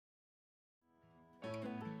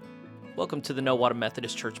Welcome to the No Water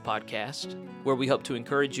Methodist Church podcast, where we hope to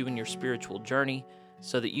encourage you in your spiritual journey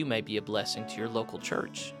so that you may be a blessing to your local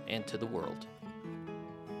church and to the world.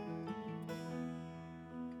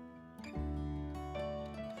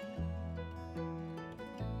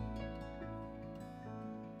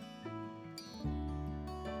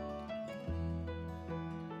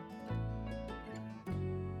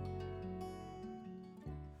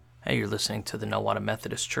 Hey, you're listening to the No Water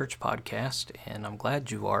Methodist Church podcast, and I'm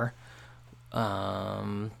glad you are.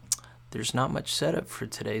 There's not much setup for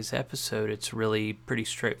today's episode. It's really pretty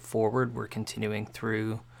straightforward. We're continuing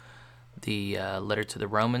through the letter to the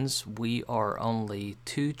Romans. We are only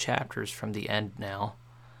 2 chapters from the end now.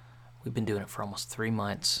 We've been doing it for almost 3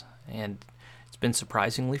 months, and it's been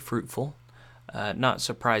surprisingly fruitful. Not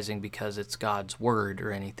surprising because it's God's Word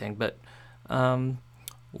or anything, but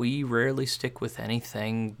we rarely stick with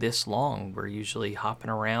anything this long. We're usually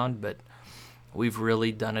hopping around, but we've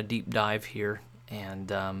really done a deep dive here.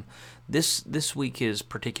 And this week is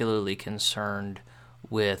particularly concerned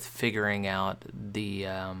with figuring out the,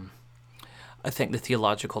 I think the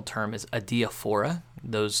theological term is adiaphora,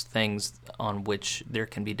 those things on which there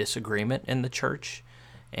can be disagreement in the church,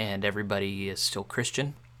 and everybody is still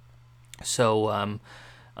Christian. So,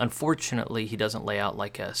 unfortunately, he doesn't lay out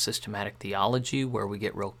like a systematic theology where we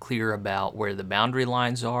get real clear about where the boundary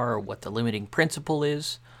lines are or what the limiting principle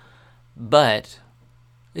is, but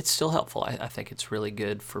it's still helpful. I think it's really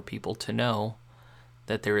good for people to know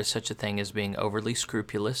that there is such a thing as being overly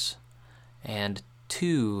scrupulous and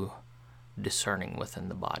too discerning within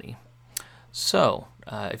the body. So,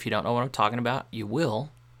 if you don't know what I'm talking about, you will,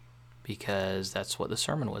 because that's what the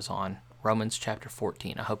sermon was on, Romans chapter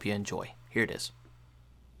 14. I hope you enjoy. Here it is.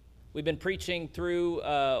 We've been preaching through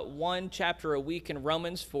 1 chapter a week in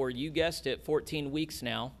Romans for, you guessed it, 14 weeks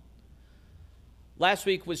now. Last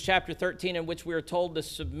week was chapter 13, in which we were told to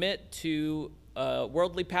submit to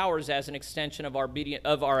worldly powers as an extension of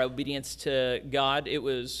our obedience to God. It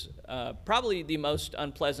was probably the most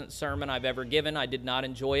unpleasant sermon I've ever given. I did not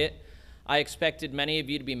enjoy it. I expected many of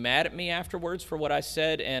you to be mad at me afterwards for what I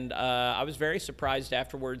said, and I was very surprised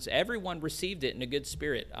afterwards. Everyone received it in a good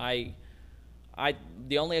spirit.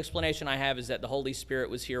 The only explanation I have is that the Holy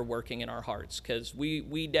Spirit was here working in our hearts, because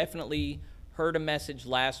we definitely heard a message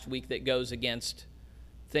last week that goes against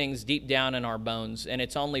things deep down in our bones, and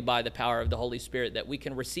it's only by the power of the Holy Spirit that we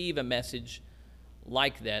can receive a message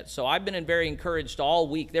like that. So I've been very encouraged all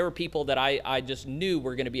week. There were people that I just knew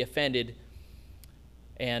were going to be offended,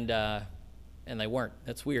 and they weren't.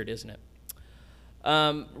 That's weird, isn't it?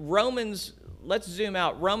 Romans, let's zoom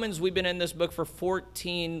out. Romans, we've been in this book for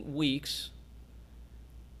 14 weeks.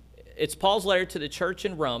 It's Paul's letter to the church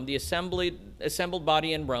in Rome, the assembled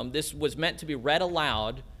body in Rome. This was meant to be read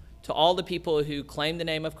aloud to all the people who claim the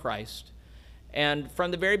name of Christ. And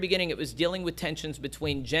from the very beginning, it was dealing with tensions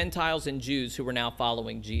between Gentiles and Jews who were now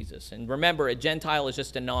following Jesus. And remember, a Gentile is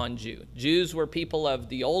just a non-Jew. Jews were people of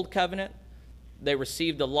the Old Covenant. They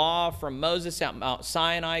received the law from Moses at Mount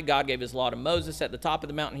Sinai. God gave his law to Moses at the top of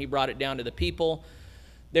the mountain. He brought it down to the people.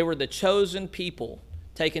 They were the chosen people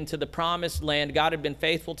taken to the promised land. God had been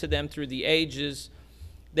faithful to them through the ages.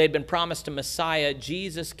 They'd been promised a Messiah.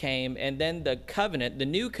 Jesus came, and then the covenant, the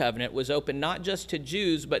new covenant, was open not just to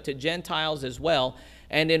Jews, but to Gentiles as well.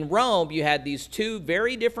 And in Rome, you had these 2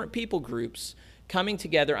 very different people groups coming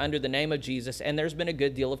together under the name of Jesus, and there's been a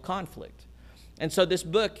good deal of conflict. And so this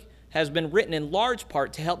book has been written in large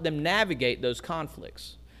part to help them navigate those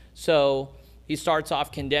conflicts. So he starts off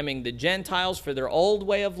condemning the Gentiles for their old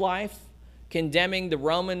way of life, condemning the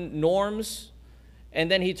Roman norms, and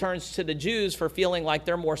then he turns to the Jews for feeling like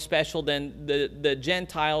they're more special than the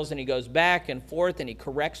Gentiles, and he goes back and forth, and he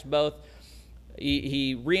corrects both.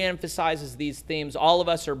 He reemphasizes these themes. All of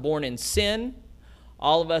us are born in sin.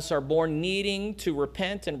 All of us are born needing to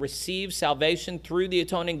repent and receive salvation through the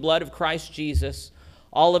atoning blood of Christ Jesus.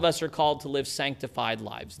 All of us are called to live sanctified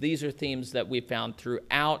lives. These are themes that we found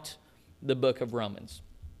throughout the book of Romans.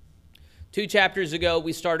 2 chapters ago,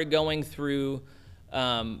 we started going through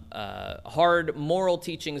hard moral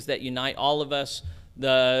teachings that unite all of us,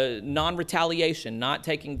 the non-retaliation, not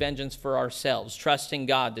taking vengeance for ourselves, trusting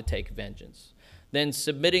God to take vengeance, then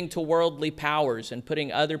submitting to worldly powers and putting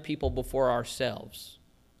other people before ourselves,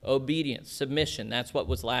 obedience, submission. That's what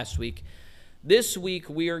was last week. This week,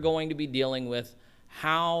 we are going to be dealing with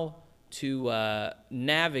how to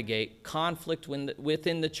navigate conflict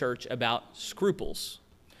within the church about scruples.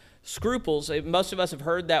 Scruples, most of us have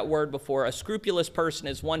heard that word before. A scrupulous person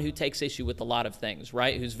is one who takes issue with a lot of things,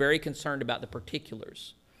 right? Who's very concerned about the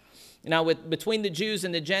particulars. Now, between the Jews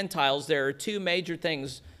and the Gentiles, there are 2 major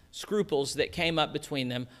things, scruples, that came up between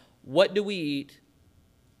them. What do we eat?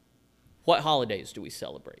 What holidays do we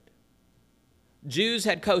celebrate? Jews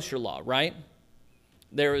had kosher law, right?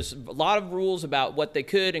 There was a lot of rules about what they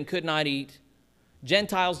could and could not eat.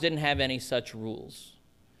 Gentiles didn't have any such rules.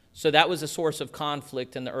 So that was a source of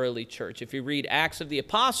conflict in the early church. If you read Acts of the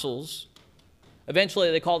Apostles,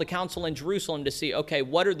 eventually they called a council in Jerusalem to see, okay,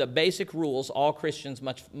 what are the basic rules all Christians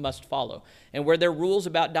must follow? And were there rules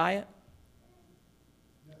about diet?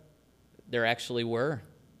 There actually were.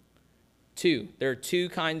 There are 2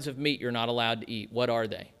 kinds of meat you're not allowed to eat. What are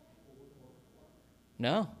they?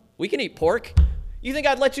 No. We can eat pork. You think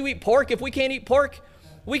I'd let you eat pork if we can't eat pork?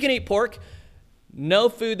 We can eat pork. No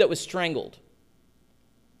food that was strangled.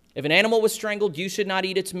 If an animal was strangled, you should not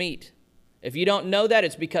eat its meat. If you don't know that,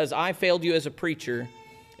 it's because I failed you as a preacher.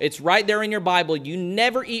 It's right there in your Bible. You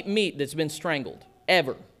never eat meat that's been strangled,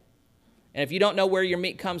 ever. And if you don't know where your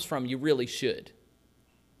meat comes from, you really should.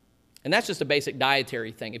 And that's just a basic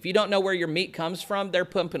dietary thing. If you don't know where your meat comes from, they're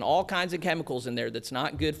pumping all kinds of chemicals in there that's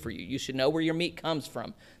not good for you. You should know where your meat comes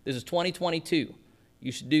from. This is 2022.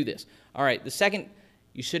 You should do this. All right, the second,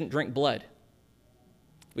 you shouldn't drink blood.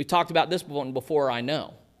 We talked about this one before, I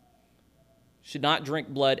know. Should not drink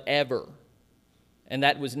blood ever. And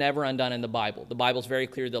that was never undone in the Bible. The Bible's very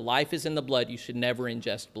clear. The life is in the blood. You should never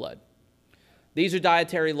ingest blood. These are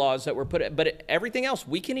dietary laws that were put, but everything else,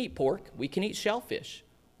 we can eat pork. We can eat shellfish.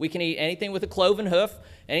 We can eat anything with a cloven hoof,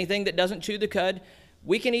 anything that doesn't chew the cud.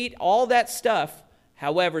 We can eat all that stuff.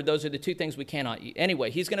 However, those are the 2 things we cannot eat. Anyway,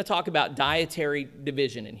 he's going to talk about dietary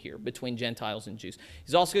division in here between Gentiles and Jews.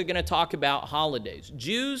 He's also going to talk about holidays.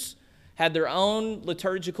 Jews had their own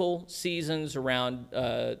liturgical seasons around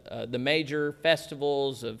the major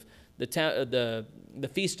festivals of the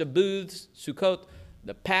Feast of Booths, Sukkot,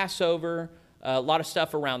 the Passover, a lot of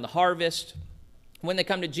stuff around the harvest. When they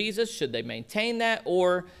come to Jesus, should they maintain that,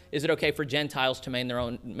 or is it okay for Gentiles to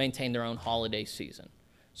maintain their own holiday season?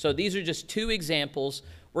 So these are just 2 examples.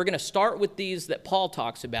 We're going to start with these that Paul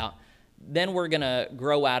talks about. Then we're going to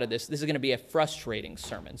grow out of this. This is going to be a frustrating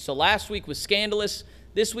sermon. So last week was scandalous.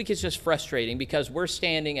 This week is just frustrating because we're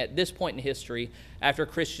standing at this point in history after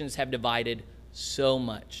Christians have divided so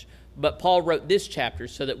much. But Paul wrote this chapter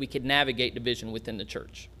so that we could navigate division within the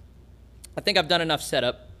church. I think I've done enough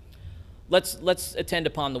setup. Let's attend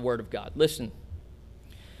upon the word of God. Listen.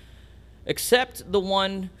 Accept the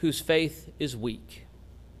one whose faith is weak,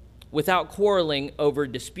 without quarreling over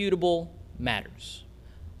disputable matters.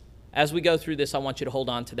 As we go through this, I want you to hold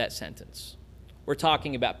on to that sentence. We're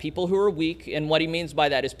talking about people who are weak, and what he means by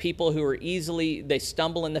that is people who are they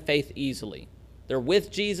stumble in the faith easily. They're with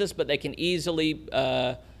Jesus, but they can easily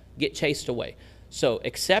get chased away. So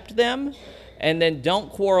accept them, and then don't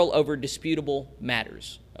quarrel over disputable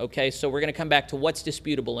matters. Okay, so we're going to come back to what's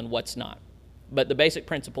disputable and what's not. But the basic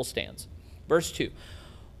principle stands. Verse 2.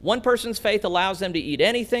 One person's faith allows them to eat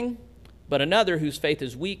anything, but another whose faith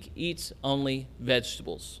is weak eats only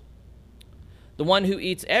vegetables. The one who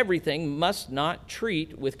eats everything must not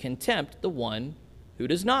treat with contempt the one who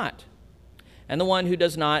does not. And the one who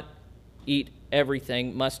does not eat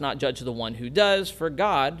everything must not judge the one who does, for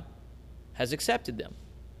God has accepted them.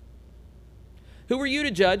 Who are you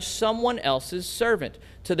to judge someone else's servant?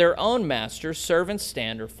 To their own master, servants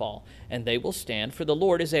stand or fall, and they will stand, for the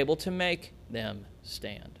Lord is able to make them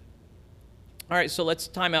stand. All right, so let's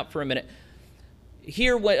time out for a minute.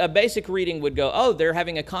 Here, a basic reading would go, they're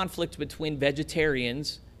having a conflict between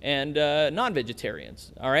vegetarians and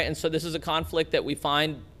non-vegetarians. All right, and so this is a conflict that we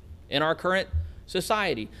find in our current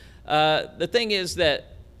society. The thing is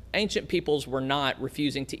that ancient peoples were not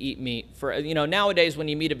refusing to eat meat. Nowadays when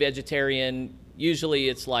you meet a vegetarian, usually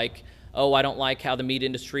it's like, I don't like how the meat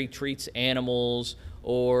industry treats animals,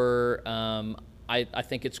 or I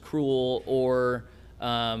think it's cruel, or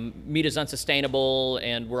meat is unsustainable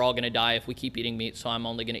and we're all going to die if we keep eating meat, so I'm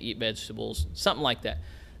only going to eat vegetables, something like that.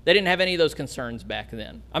 They didn't have any of those concerns back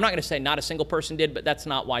then. I'm not going to say not a single person did, but that's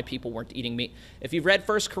not why people weren't eating meat. If you've read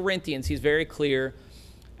 1 Corinthians, he's very clear.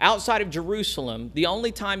 Outside of Jerusalem, the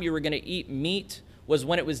only time you were going to eat meat was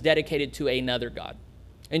when it was dedicated to another god.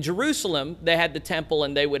 In Jerusalem, they had the temple,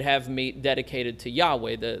 and they would have meat dedicated to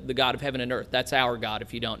Yahweh, the God of heaven and earth. That's our God,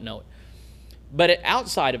 if you don't know it. But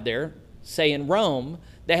outside of there, say in Rome,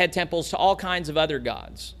 they had temples to all kinds of other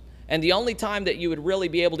gods. And the only time that you would really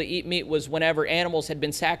be able to eat meat was whenever animals had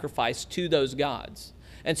been sacrificed to those gods.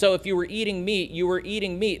 And so if you were eating meat, you were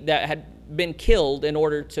eating meat that had been killed in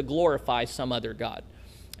order to glorify some other god.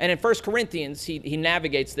 And in 1 Corinthians, he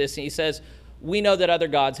navigates this, and he says, we know that other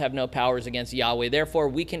gods have no powers against Yahweh, therefore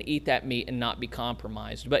we can eat that meat and not be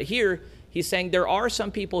compromised. But here, he's saying there are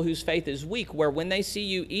some people whose faith is weak, where when they see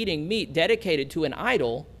you eating meat dedicated to an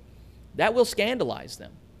idol, that will scandalize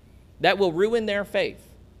them. That will ruin their faith.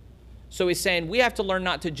 So he's saying we have to learn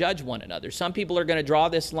not to judge one another. Some people are going to draw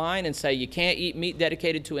this line and say you can't eat meat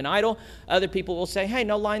dedicated to an idol. Other people will say, hey,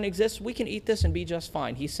 no line exists. We can eat this and be just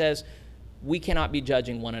fine. He says we cannot be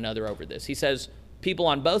judging one another over this. He says people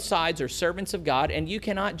on both sides are servants of God, and you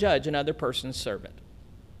cannot judge another person's servant.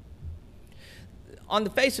 On the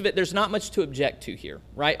face of it, there's not much to object to here,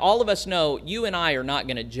 right? All of us know you and I are not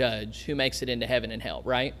going to judge who makes it into heaven and hell,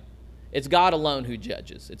 right? It's God alone who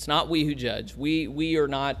judges. It's not we who judge. We are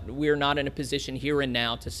not in a position here and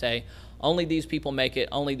now to say only these people make it.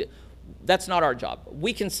 That's not our job.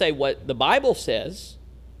 We can say what the Bible says,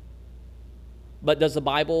 but does the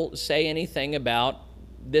Bible say anything about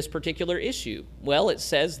this particular issue? Well, it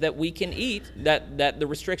says that we can eat, that the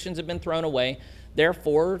restrictions have been thrown away.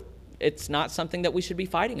 Therefore, it's not something that we should be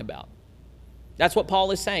fighting about. That's what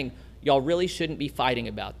Paul is saying. Y'all really shouldn't be fighting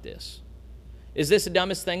about this. Is this the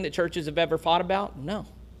dumbest thing that churches have ever fought about? No.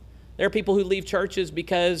 There are people who leave churches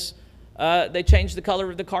because they changed the color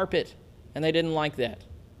of the carpet and they didn't like that.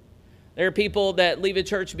 There are people that leave a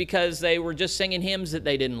church because they were just singing hymns that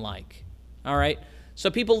they didn't like. All right? So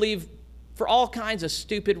people leave for all kinds of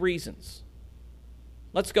stupid reasons.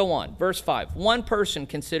 Let's go on. Verse 5. One person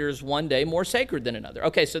considers one day more sacred than another.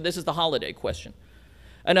 Okay, so this is the holiday question.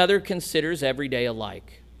 Another considers every day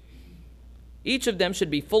alike. Each of them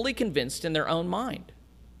should be fully convinced in their own mind.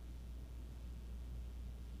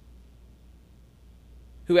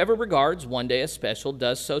 Whoever regards one day as special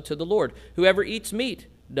does so to the Lord. Whoever eats meat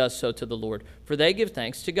does so to the Lord, for they give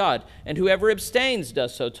thanks to God. And whoever abstains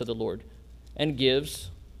does so to the Lord and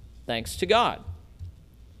gives thanks to God.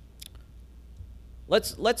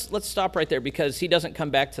 Let's stop right there because he doesn't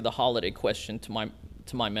come back to the holiday question to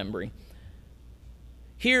my memory.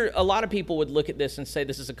 Here, a lot of people would look at this and say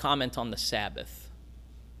this is a comment on the Sabbath,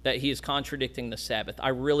 that he is contradicting the Sabbath. I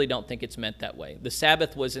really don't think it's meant that way. The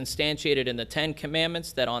Sabbath was instantiated in the Ten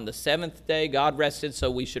Commandments, that on the seventh day God rested,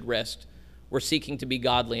 so we should rest. We're seeking to be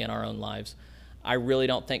godly in our own lives. I really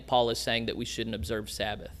don't think Paul is saying that we shouldn't observe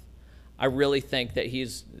Sabbath. I really think that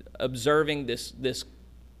he's observing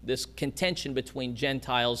this contention between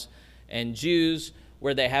Gentiles and Jews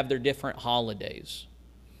where they have their different holidays.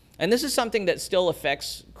 And this is something that still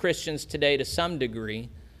affects Christians today to some degree.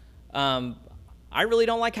 I really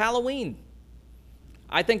don't like Halloween.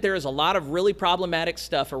 I think there is a lot of really problematic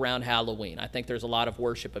stuff around Halloween. I think there's a lot of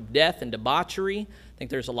worship of death and debauchery. I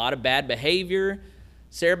think there's a lot of bad behavior.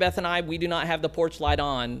 Sarah Beth and I, we do not have the porch light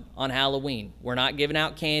on Halloween. We're not giving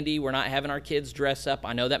out candy. We're not having our kids dress up.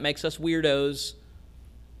 I know that makes us weirdos.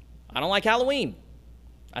 I don't like Halloween.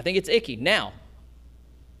 I think it's icky. Now,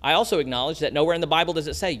 I also acknowledge that nowhere in the Bible does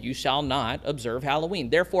it say you shall not observe Halloween.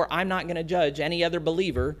 Therefore, I'm not going to judge any other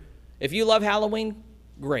believer. If you love Halloween,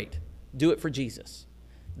 great. Do it for Jesus.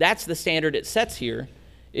 That's the standard it sets here,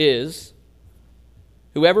 is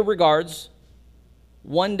whoever regards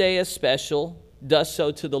one day as special does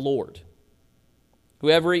so to the Lord.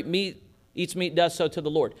 Whoever eats meat does so to the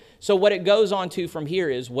Lord. So what it goes on to from here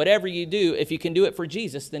is whatever you do, if you can do it for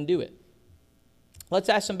Jesus, then do it. Let's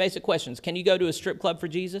ask some basic questions. Can you go to a strip club for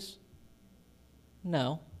Jesus?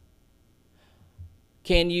 No.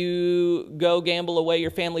 Can you go gamble away your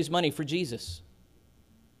family's money for Jesus?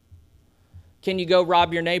 Can you go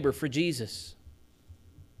rob your neighbor for Jesus?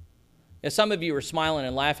 Now, some of you are smiling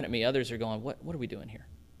and laughing at me. Others are going, what are we doing here?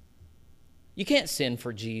 You can't sin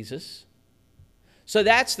for Jesus. So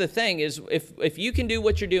that's the thing, is if you can do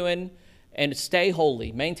what you're doing and stay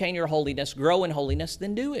holy, maintain your holiness, grow in holiness,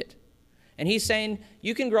 then do it. And he's saying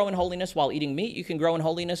you can grow in holiness while eating meat. You can grow in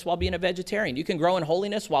holiness while being a vegetarian. You can grow in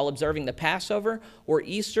holiness while observing the Passover or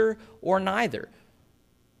Easter or neither.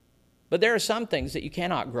 But there are some things that you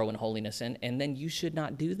cannot grow in holiness in, and then you should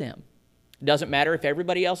not do them. It doesn't matter if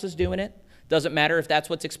everybody else is doing it. Doesn't matter if that's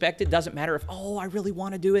what's expected. Doesn't matter if, I really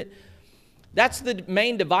want to do it. That's the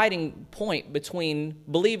main dividing point between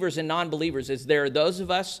believers and non-believers, is there are those of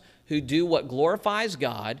us who do what glorifies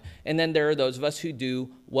God, and then there are those of us who do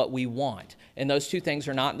what we want. And those two things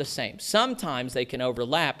are not the same. Sometimes they can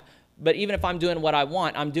overlap, but even if I'm doing what I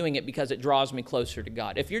want, I'm doing it because it draws me closer to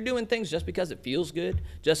God. If you're doing things just because it feels good,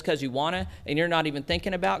 just because you want to, and you're not even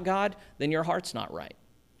thinking about God, then your heart's not right.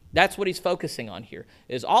 That's what he's focusing on here,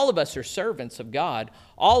 is all of us are servants of God.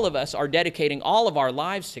 All of us are dedicating all of our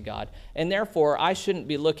lives to God. And therefore, I shouldn't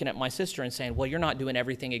be looking at my sister and saying, well, you're not doing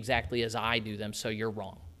everything exactly as I do them, so you're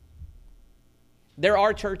wrong. There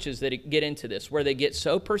are churches that get into this, where they get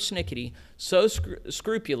so persnickety, so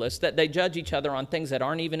scrupulous, that they judge each other on things that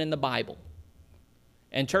aren't even in the Bible.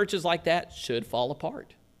 And churches like that should fall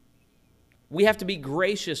apart. We have to be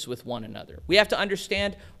gracious with one another. We have to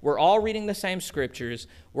understand we're all reading the same scriptures.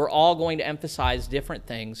 We're all going to emphasize different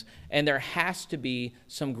things. And there has to be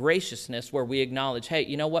some graciousness where we acknowledge, hey,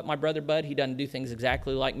 you know what, my brother Bud, he doesn't do things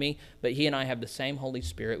exactly like me, but he and I have the same Holy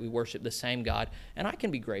Spirit. We worship the same God. And I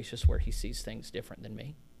can be gracious where he sees things different than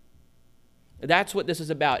me. That's what this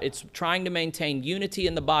is about. It's trying to maintain unity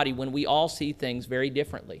in the body when we all see things very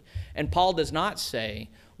differently. And Paul does not say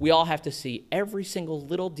we all have to see every single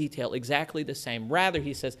little detail exactly the same. Rather,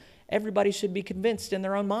 he says everybody should be convinced in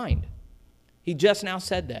their own mind. He just now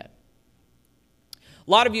said that.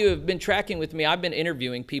 A lot of you have been tracking with me. I've been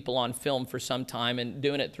interviewing people on film for some time and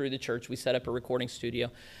doing it through the church. We set up a recording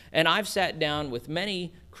studio. And I've sat down with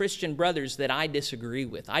many Christian brothers that I disagree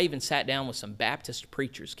with. I even sat down with some Baptist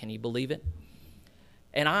preachers. Can you believe it?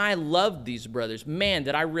 And I love these brothers. Man,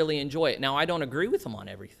 did I really enjoy it. Now, I don't agree with them on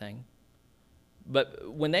everything.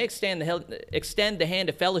 But when they extend the hand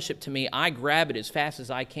of fellowship to me, I grab it as fast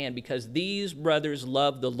as I can because these brothers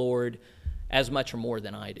love the Lord as much or more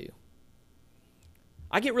than I do.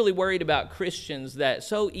 I get really worried about Christians that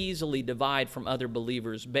so easily divide from other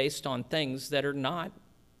believers based on things that are not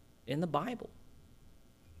in the Bible.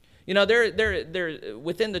 You know, they're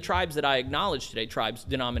within the tribes that I acknowledge today, tribes,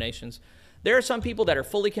 denominations, there are some people that are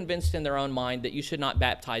fully convinced in their own mind that you should not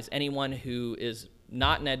baptize anyone who is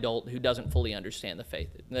not an adult who doesn't fully understand the faith.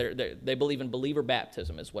 They believe in believer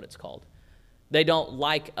baptism is what it's called. They don't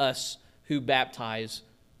like us who baptize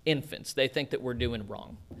infants. They think that we're doing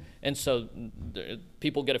wrong. And so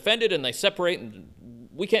people get offended and they separate and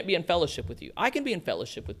we can't be in fellowship with you. I can be in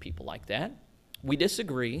fellowship with people like that. We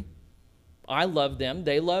disagree. I love them.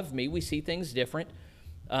 They love me. We see things different.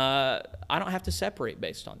 I don't have to separate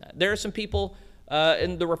based on that. There are some people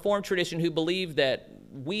in the Reformed tradition who believe that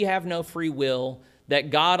we have no free will,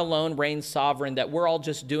 that God alone reigns sovereign, that we're all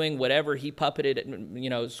just doing whatever he puppeted,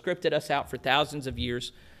 scripted us out for thousands of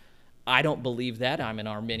years. I don't believe that. I'm an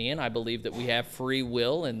Arminian. I believe that we have free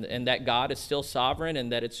will and that God is still sovereign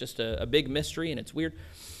and that it's just a big mystery and it's weird.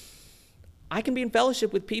 I can be in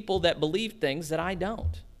fellowship with people that believe things that I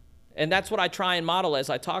don't. And that's what I try and model as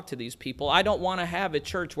I talk to these people. I don't want to have a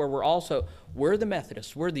church where we're the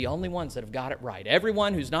Methodists. We're the only ones that have got it right.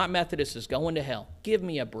 Everyone who's not Methodist is going to hell. Give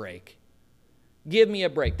me a break. Give me a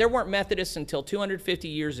break. There weren't Methodists until 250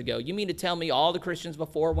 years ago. You mean to tell me all the Christians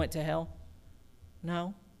before went to hell?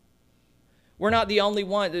 No. We're not the only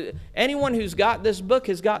one. Anyone who's got this book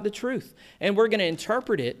has got the truth. And we're going to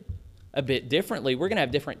interpret it a bit differently. We're going to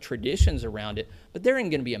have different traditions around it. But there ain't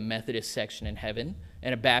going to be a Methodist section in heaven,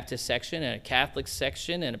 and a Baptist section, and a Catholic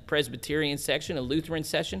section, and a Presbyterian section, a Lutheran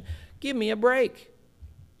section. Give me a break.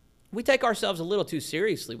 We take ourselves a little too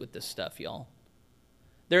seriously with this stuff, y'all.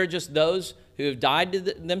 There are just those who have died to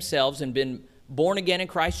themselves and been born again in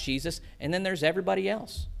Christ Jesus, and then there's everybody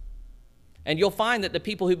else. And you'll find that the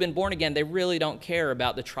people who've been born again, they really don't care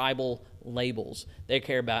about the tribal labels. They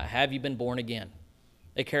care about, have you been born again?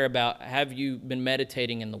 They care about, have you been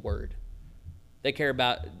meditating in the Word? They care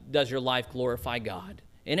about, does your life glorify God?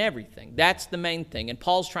 In everything. That's the main thing. And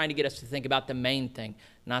Paul's trying to get us to think about the main thing,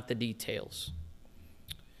 not the details.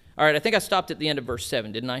 All right, I think I stopped at the end of verse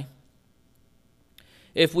 7, didn't I?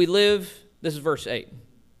 If we live, this is verse 8.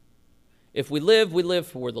 If we live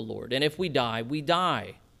for the Lord. And if we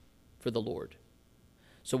die for the Lord.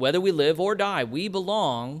 So whether we live or die, we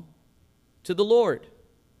belong to the Lord.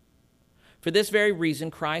 For this very reason,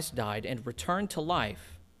 Christ died and returned to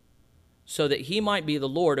life, so that he might be the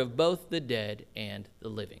Lord of both the dead and the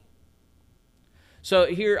living. So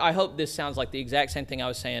here, I hope this sounds like the exact same thing I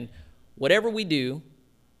was saying. Whatever we do,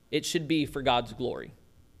 it should be for God's glory.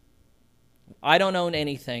 I don't own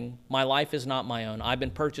anything. My life is not my own. I've been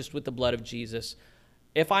purchased with the blood of Jesus.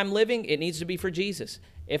 If I'm living, it needs to be for Jesus.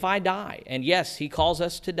 If I die, and yes, he calls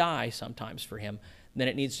us to die sometimes for him, then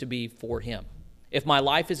it needs to be for him. If my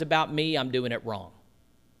life is about me, I'm doing it wrong.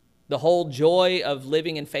 The whole joy of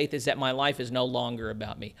living in faith is that my life is no longer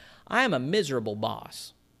about me. I am a miserable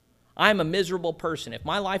boss. I am a miserable person. If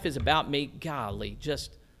my life is about me, golly,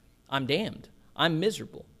 I'm damned. I'm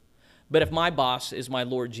miserable. But if my boss is my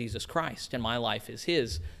Lord Jesus Christ and my life is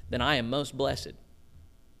his, then I am most blessed.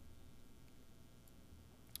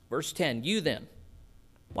 Verse 10, you then,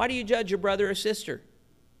 why do you judge your brother or sister?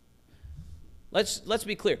 Let's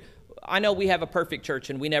be clear. I know we have a perfect church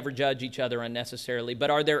and we never judge each other unnecessarily, but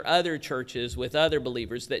are there other churches with other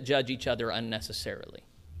believers that judge each other unnecessarily?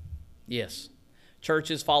 Yes.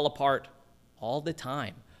 Churches fall apart all the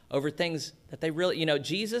time over things that they really,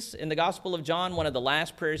 Jesus in the Gospel of John, one of the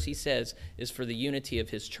last prayers he says is for the unity of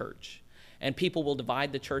his church. And people will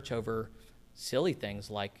divide the church over silly things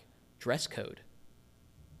like dress code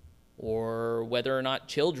or whether or not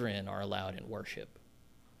children are allowed in worship,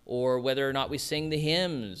 or whether or not we sing the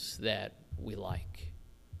hymns that we like.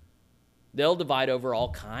 They'll divide over all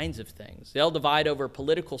kinds of things. They'll divide over a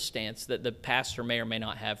political stance that the pastor may or may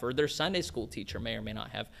not have, or their Sunday school teacher may or may not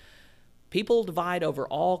have. People divide over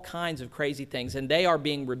all kinds of crazy things, and they are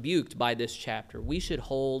being rebuked by this chapter. We should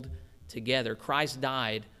hold together. Christ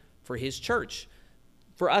died for his church,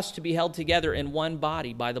 for us to be held together in one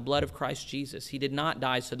body by the blood of Christ Jesus. He did not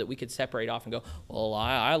die so that we could separate off and go, well,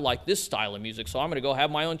 I like this style of music, so I'm going to go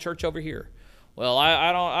have my own church over here. Well,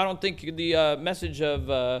 I don't think the message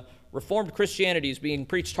of Reformed Christianity is being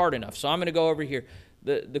preached hard enough, so I'm going to go over here.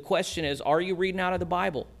 The question is, are you reading out of the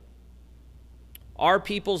Bible? Are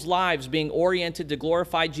people's lives being oriented to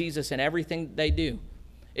glorify Jesus in everything they do?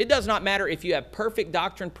 It does not matter if you have perfect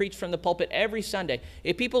doctrine preached from the pulpit every Sunday.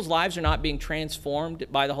 If people's lives are not being transformed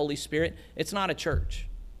by the Holy Spirit, it's not a church.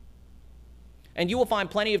 And you will find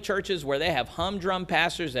plenty of churches where they have humdrum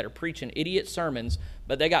pastors that are preaching idiot sermons,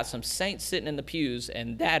 but they got some saints sitting in the pews,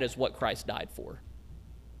 and that is what Christ died for.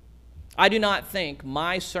 I do not think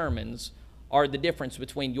my sermons are the difference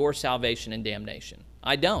between your salvation and damnation.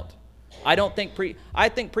 I don't. I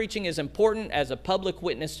think preaching is important as a public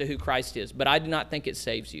witness to who Christ is, but I do not think it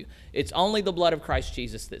saves you. It's only the blood of Christ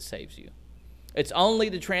Jesus that saves you. It's only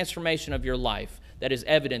the transformation of your life that is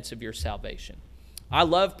evidence of your salvation. I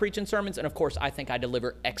love preaching sermons, and of course, I think I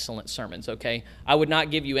deliver excellent sermons, okay? I would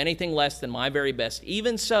not give you anything less than my very best.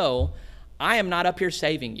 Even so, I am not up here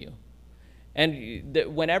saving you. And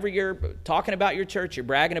whenever you're talking about your church, you're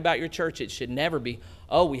bragging about your church, it should never be,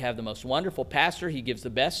 oh, we have the most wonderful pastor, he gives the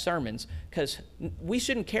best sermons, because we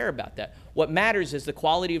shouldn't care about that. What matters is the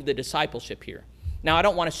quality of the discipleship here. Now, I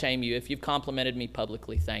don't want to shame you. If you've complimented me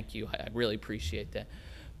publicly, thank you. I really appreciate that.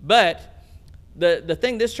 But the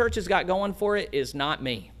thing this church has got going for it is not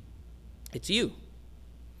me. It's you.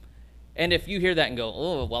 And if you hear that and go,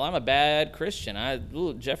 oh, well, I'm a bad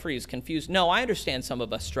Christian. Jeffrey is confused. No, I understand some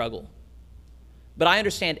of us struggle. But I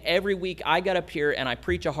understand every week I get up here and I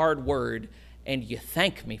preach a hard word and you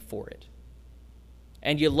thank me for it.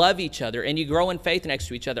 And you love each other and you grow in faith next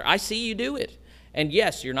to each other. I see you do it. And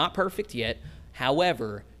yes, you're not perfect yet.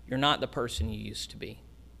 However, you're not the person you used to be.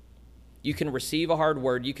 You can receive a hard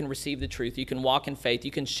word. You can receive the truth. You can walk in faith.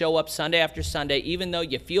 You can show up Sunday after Sunday even though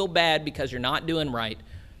you feel bad because you're not doing right.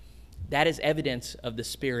 That is evidence of the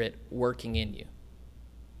Spirit working in you.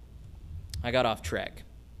 I got off track.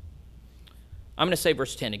 I'm going to say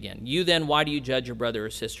verse 10 again. You then, why do you judge your brother or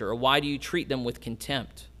sister, or why do you treat them with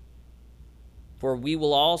contempt? For we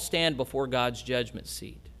will all stand before God's judgment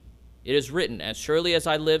seat. It is written, as surely as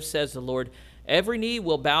I live, says the Lord, every knee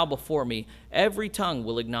will bow before me, every tongue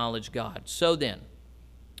will acknowledge God. So then,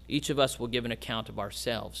 each of us will give an account of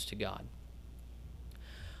ourselves to God.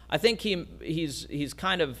 I think he's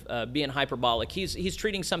kind of being hyperbolic. He's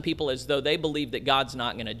treating some people as though they believe that God's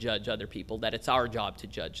not going to judge other people, that it's our job to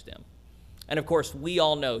judge them. And of course, we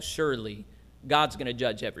all know, surely, God's going to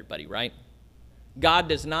judge everybody, right? God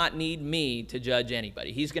does not need me to judge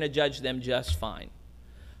anybody. He's going to judge them just fine.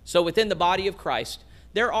 So within the body of Christ,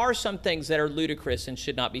 there are some things that are ludicrous and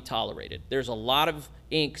should not be tolerated. There's a lot of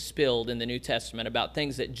ink spilled in the New Testament about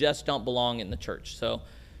things that just don't belong in the church. So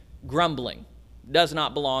grumbling does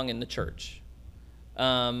not belong in the church.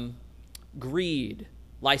 Greed,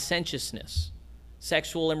 licentiousness,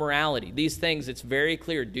 sexual immorality. These things, it's very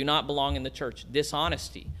clear, do not belong in the church.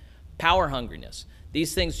 Dishonesty, power hungriness.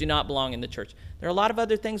 These things do not belong in the church. There are a lot of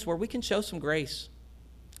other things where we can show some grace.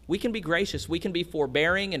 We can be gracious. We can be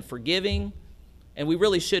forbearing and forgiving, and we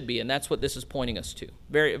really should be, and that's what this is pointing us to.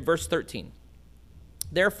 Verse 13.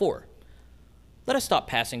 Therefore, let us stop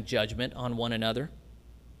passing judgment on one another.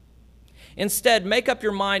 Instead, make up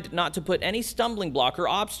your mind not to put any stumbling block or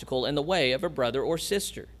obstacle in the way of a brother or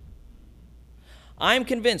sister. I am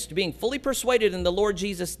convinced, being fully persuaded in the Lord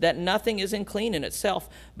Jesus, that nothing is unclean in itself,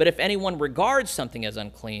 but if anyone regards something as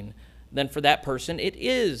unclean, then for that person it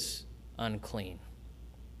is unclean.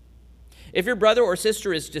 If your brother or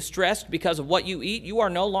sister is distressed because of what you eat, you are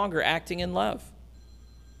no longer acting in love.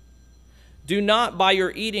 Do not by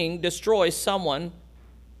your eating destroy someone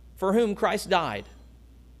for whom Christ died.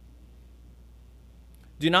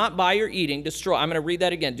 Do not by your eating destroy, I'm going to read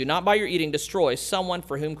that again. Do not by your eating destroy someone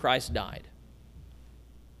for whom Christ died.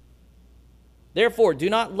 Therefore, do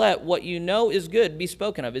not let what you know is good be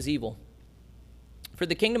spoken of as evil. For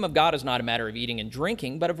the kingdom of God is not a matter of eating and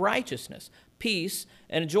drinking, but of righteousness, peace,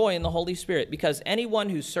 and joy in the Holy Spirit, because anyone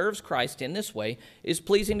who serves Christ in this way is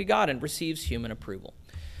pleasing to God and receives human approval.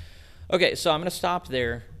 Okay, so I'm going to stop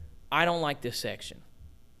there. I don't like this section.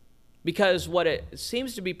 Because what it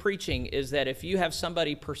seems to be preaching is that if you have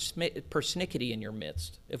somebody persnickety in your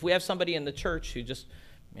midst, if we have somebody in the church who just,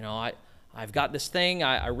 I've got this thing,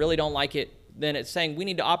 I really don't like it, then it's saying we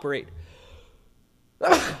need to operate,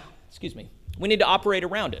 excuse me, we need to operate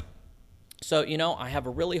around it. So, I have a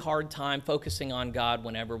really hard time focusing on God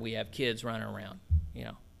whenever we have kids running around,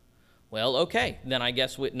 Well, okay, then I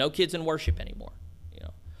guess no kids in worship anymore.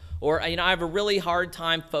 Or, I have a really hard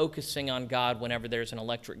time focusing on God whenever there's an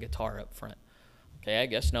electric guitar up front. Okay, I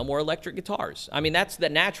guess no more electric guitars. That's the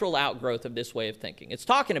natural outgrowth of this way of thinking. It's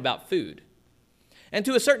talking about food. And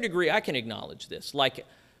to a certain degree, I can acknowledge this. Like,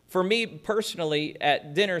 for me personally,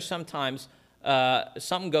 at dinner sometimes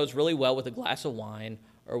something goes really well with a glass of wine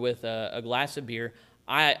or with a glass of beer.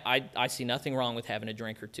 I see nothing wrong with having a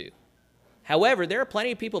drink or two. However, there are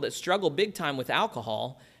plenty of people that struggle big time with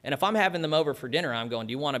alcohol, and if I'm having them over for dinner, I'm going,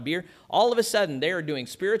 do you want a beer? All of a sudden, they are doing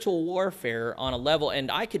spiritual warfare on a level, and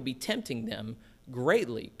I could be tempting them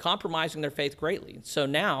greatly, compromising their faith greatly. So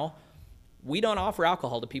now, we don't offer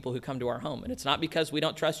alcohol to people who come to our home, and it's not because we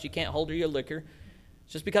don't trust you can't hold your liquor.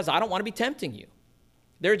 It's just because I don't want to be tempting you.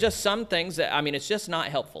 There are just some things that, it's just not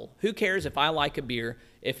helpful. Who cares if I like a beer?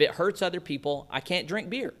 If it hurts other people, I can't drink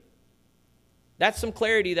beer. That's some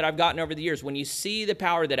clarity that I've gotten over the years. When you see the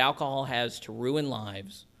power that alcohol has to ruin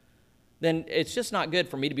lives, then it's just not good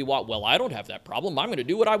for me to be, well, I don't have that problem. I'm going to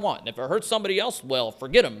do what I want. And if it hurts somebody else, well,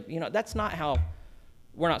 forget them. That's not how,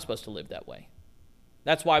 we're not supposed to live that way.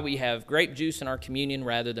 That's why we have grape juice in our communion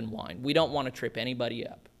rather than wine. We don't want to trip anybody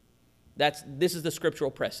up. This is the scriptural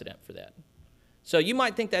precedent for that. So you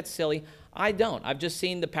might think that's silly. I don't. I've just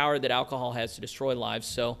seen the power that alcohol has to destroy lives,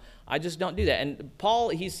 so I just don't do that. And Paul,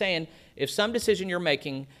 he's saying, if some decision you're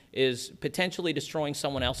making is potentially destroying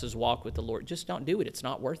someone else's walk with the Lord, just don't do it. It's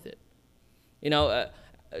not worth it.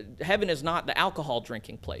 Heaven is not the alcohol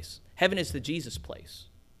drinking place. Heaven is the Jesus place.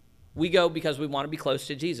 We go because we want to be close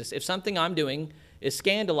to Jesus. If something I'm doing is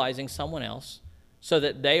scandalizing someone else so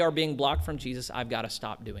that they are being blocked from Jesus, I've got to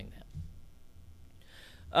stop doing that.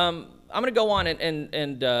 I'm going to go on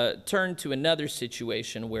and turn to another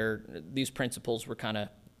situation where these principles were kind of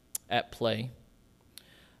at play.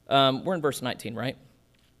 We're in verse 19, right?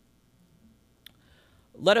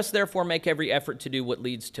 Let us therefore make every effort to do what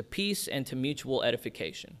leads to peace and to mutual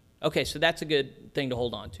edification. Okay, so that's a good thing to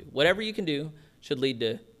hold on to. Whatever you can do should lead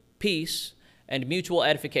to peace and mutual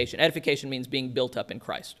edification. Edification means being built up in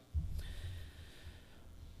Christ.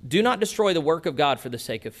 Do not destroy the work of God for the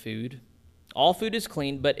sake of food. All food is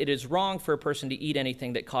clean, but it is wrong for a person to eat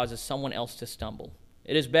anything that causes someone else to stumble.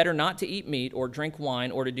 It is better not to eat meat or drink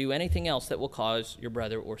wine or to do anything else that will cause your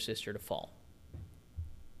brother or sister to fall.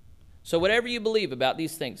 So whatever you believe about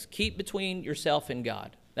these things, keep between yourself and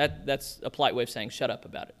God. That's a polite way of saying shut up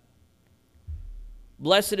about it.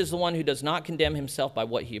 Blessed is the one who does not condemn himself by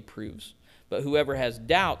what he approves, but whoever has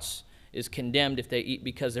doubts is condemned if they eat,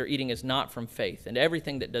 because their eating is not from faith, and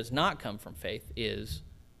everything that does not come from faith is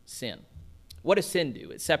sin. What does sin do?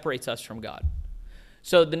 It separates us from God.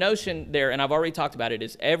 So the notion there, and I've already talked about it,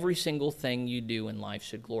 is every single thing you do in life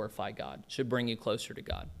should glorify God, should bring you closer to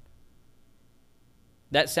God.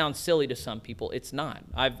 That sounds silly to some people. It's not.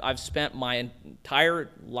 I've spent my entire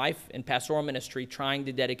life in pastoral ministry trying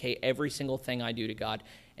to dedicate every single thing I do to God,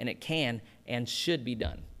 and it can and should be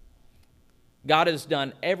done. God has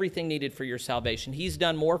done everything needed for your salvation. He's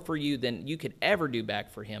done more for you than you could ever do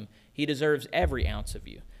back for him. He deserves every ounce of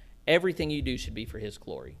you. Everything you do should be for his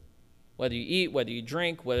glory. Whether you eat, whether you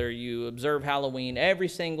drink, whether you observe Halloween, every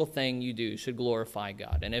single thing you do should glorify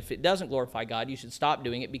God. And if it doesn't glorify God, you should stop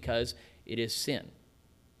doing it because it is sin.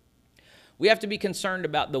 We have to be concerned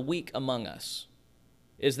about the weak among us.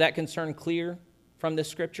 Is that concern clear from this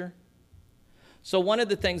scripture? So one of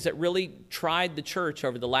the things that really tried the church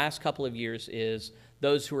over the last couple of years is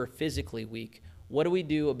those who are physically weak. What do we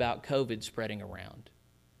do about COVID spreading around?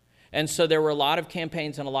 And so there were a lot of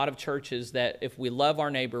campaigns in a lot of churches that if we love our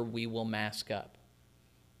neighbor, we will mask up.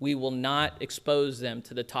 We will not expose them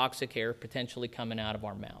to the toxic air potentially coming out of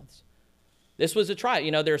our mouths. This was a try.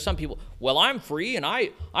 There are some people, well, I'm free and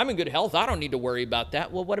I'm in good health. I don't need to worry about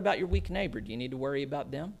that. Well, what about your weak neighbor? Do you need to worry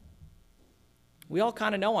about them? We all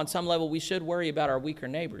kind of know on some level we should worry about our weaker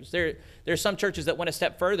neighbors. There are some churches that went a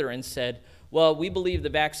step further and said, well, we believe the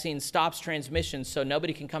vaccine stops transmission, so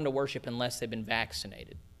nobody can come to worship unless they've been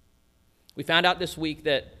vaccinated. We found out this week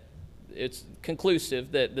that it's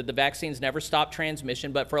conclusive that the vaccines never stop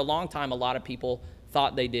transmission, but for a long time, a lot of people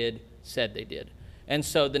thought they did, said they did. And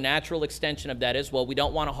so the natural extension of that is, well, we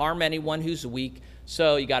don't want to harm anyone who's weak,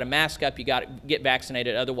 so you got to mask up, you got to get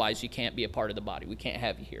vaccinated, otherwise you can't be a part of the body. We can't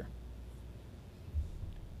have you here.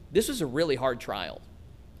 This was a really hard trial.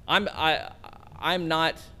 I'm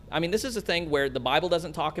not I mean, this is a thing where the Bible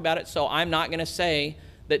doesn't talk about it, so I'm not going to say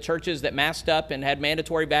that churches that masked up and had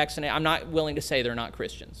mandatory vaccination, I'm not willing to say they're not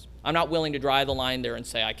Christians. I'm not willing to draw the line there and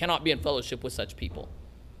say I cannot be in fellowship with such people.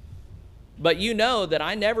 But you know that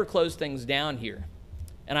I never closed things down here.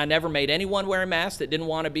 And I never made anyone wear a mask that didn't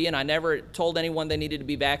want to be, and I never told anyone they needed to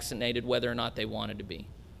be vaccinated whether or not they wanted to be.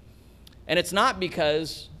 And it's not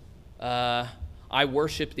because I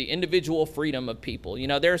worship the individual freedom of people. You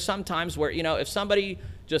know, there are some times where, you know, if somebody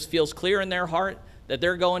just feels clear in their heart that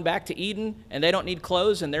they're going back to Eden and they don't need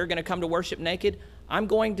clothes and they're going to come to worship naked, I'm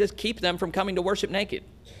going to keep them from coming to worship naked.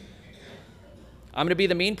 I'm going to be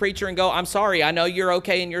the mean preacher and go, I'm sorry, I know you're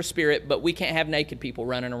okay in your spirit, but we can't have naked people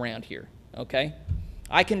running around here, okay?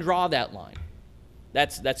 I can draw that line.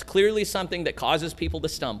 That's clearly something that causes people to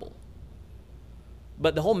stumble.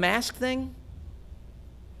 But the whole mask thing,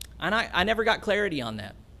 I never got clarity on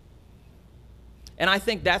that. And I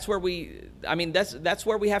think that's where that's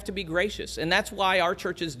where we have to be gracious. And that's why our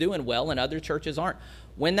church is doing well and other churches aren't.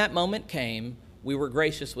 When that moment came, we were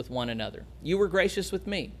gracious with one another. You were gracious with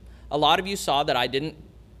me. A lot of you saw that I didn't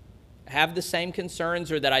have the same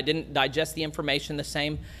concerns or that I didn't digest the information the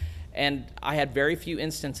same. And I had very few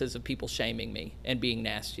instances of people shaming me and being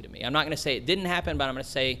nasty to me. I'm not going to say it didn't happen, but I'm going to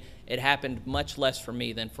say it happened much less for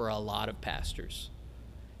me than for a lot of pastors.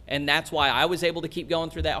 And that's why I was able to keep going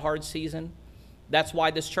through that hard season. That's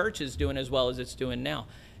why this church is doing as well as it's doing now.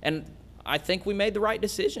 And I think we made the right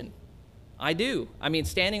decision. I do. I mean,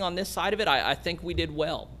 standing on this side of it, I think we did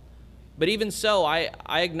well. But even so, I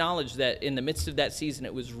acknowledge that in the midst of that season,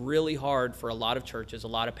 it was really hard for a lot of churches, a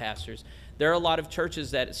lot of pastors. There are a lot of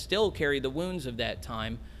churches that still carry the wounds of that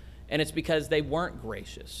time, and it's because they weren't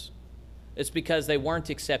gracious. It's because they weren't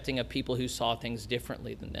accepting of people who saw things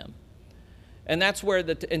differently than them. And that's where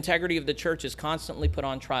the integrity of the church is constantly put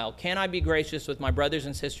on trial. Can I be gracious with my brothers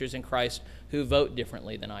and sisters in Christ who vote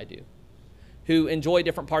differently than I do, who enjoy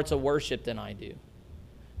different parts of worship than I do,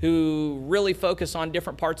 who really focus on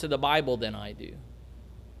different parts of the Bible than I do?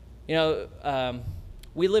 You know,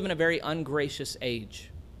 we live in a very ungracious age.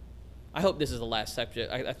 I hope this is the last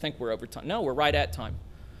subject. I think we're over time. No, we're right at time.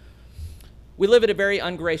 We live at a very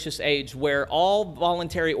ungracious age where all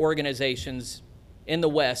voluntary organizations in the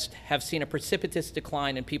West have seen a precipitous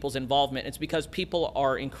decline in people's involvement. It's because people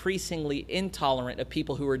are increasingly intolerant of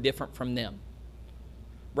people who are different from them.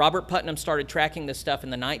 Robert Putnam started tracking this stuff in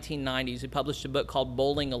the 1990s. He published a book called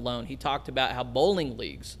Bowling Alone. He talked about how bowling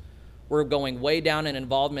leagues were going way down in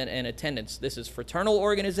involvement and attendance. This is fraternal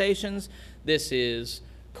organizations. This is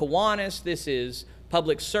Kiwanis, this is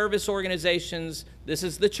public service organizations, this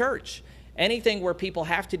is the church. Anything where people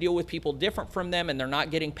have to deal with people different from them and they're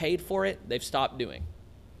not getting paid for it, they've stopped doing.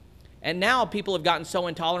 And now people have gotten so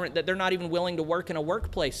intolerant that they're not even willing to work in a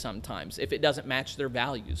workplace sometimes if it doesn't match their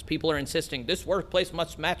values. People are insisting, this workplace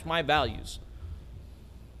must match my values.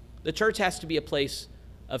 The church has to be a place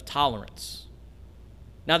of tolerance.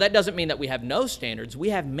 Now, that doesn't mean that we have no standards. We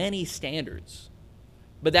have many standards.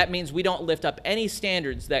 But that means we don't lift up any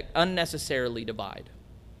standards that unnecessarily divide.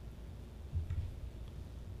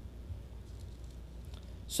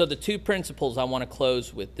 So the two principles I want to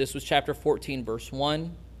close with. This was chapter 14, verse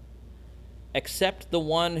 1. Accept the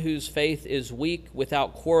one whose faith is weak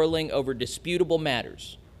without quarreling over disputable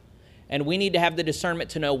matters. And we need to have the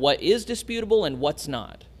discernment to know what is disputable and what's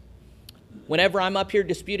not. Whenever I'm up here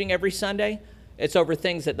disputing every Sunday, it's over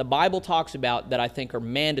things that the Bible talks about that I think are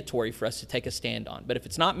mandatory for us to take a stand on. But if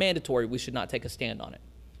it's not mandatory, we should not take a stand on it.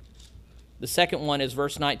 The second one is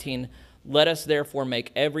verse 19. Let us therefore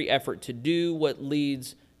make every effort to do what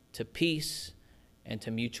leads to peace and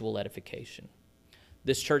to mutual edification.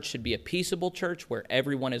 This church should be a peaceable church where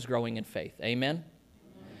everyone is growing in faith. Amen?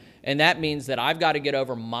 And that means that I've got to get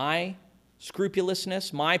over my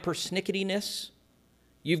scrupulousness, my persnicketyness.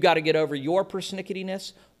 You've got to get over your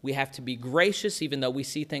persnicketyness. We have to be gracious even though we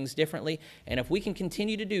see things differently. And if we can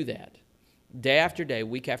continue to do that, day after day,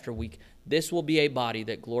 week after week, this will be a body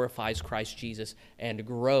that glorifies Christ Jesus and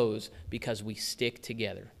grows because we stick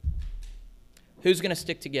together. Who's going to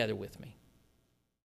stick together with me?